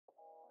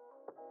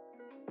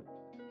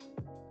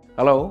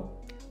Hello,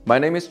 my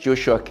name is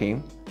Joshua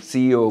Kim,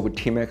 CEO of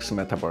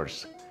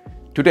TmaxMetaverse.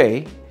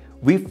 Today,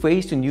 we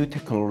face new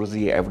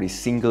technology every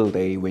single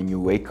day when you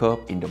wake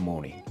up in the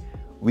morning.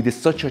 With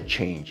such a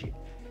change,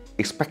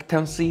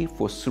 expectancy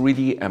for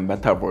 3D and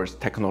Metaverse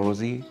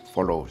technology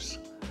follows.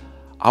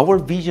 Our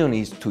vision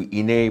is to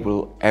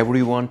enable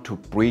everyone to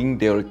bring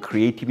their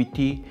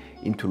creativity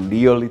into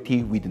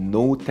reality with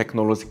no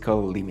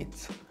technological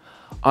limits.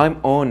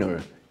 I'm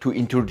honored to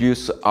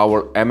introduce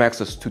our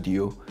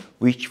mxstudio,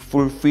 which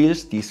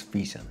fulfills this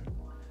vision.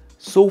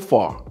 So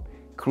far,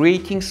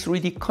 creating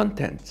 3D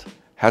content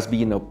has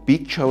been a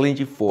big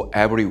challenge for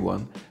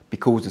everyone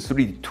because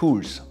 3D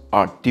tools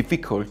are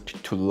difficult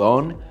to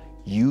learn,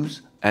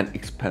 use, and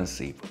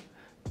expensive.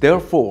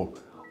 Therefore,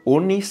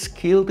 only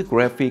skilled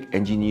graphic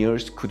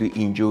engineers could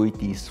enjoy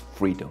this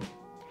freedom.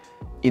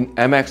 In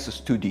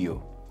mxstudio,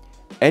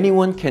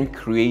 anyone can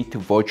create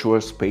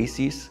virtual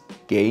spaces,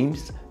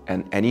 games,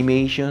 and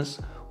animations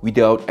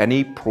without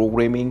any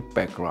programming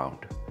background.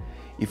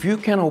 If you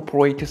can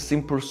operate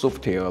simple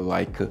software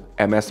like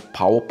MS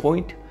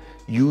PowerPoint,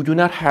 you do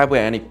not have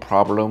any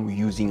problem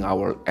using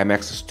our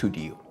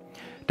mxstudio.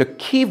 The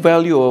key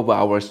value of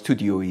our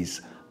studio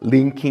is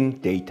linking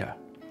data.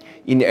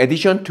 In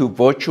addition to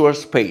virtual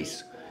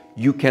space,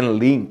 you can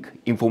link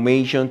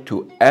information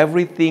to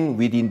everything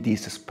within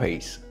this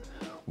space.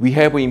 We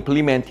have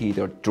implemented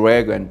a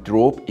drag and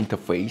drop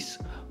interface,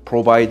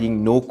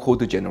 providing no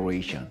code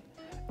generation.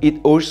 It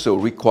also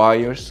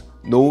requires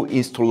no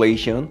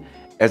installation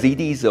as it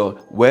is a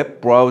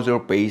web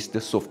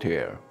browser-based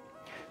software.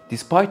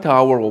 Despite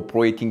our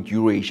operating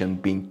duration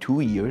being 2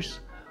 years,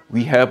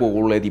 we have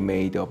already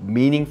made a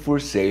meaningful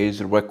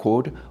sales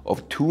record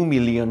of $2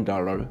 million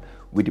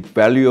with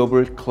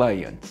valuable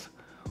clients.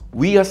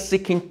 We are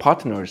seeking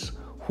partners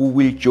who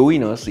will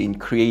join us in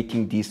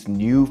creating this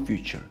new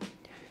future.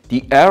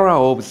 The era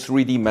of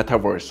 3D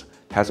Metaverse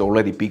has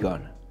already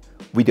begun.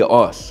 With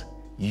us,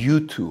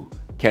 you too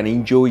can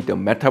enjoy the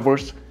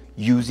Metaverse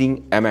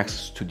using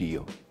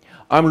mxstudio.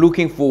 I'm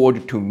looking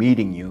forward to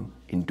meeting you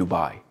in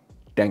Dubai.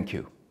 Thank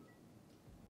you.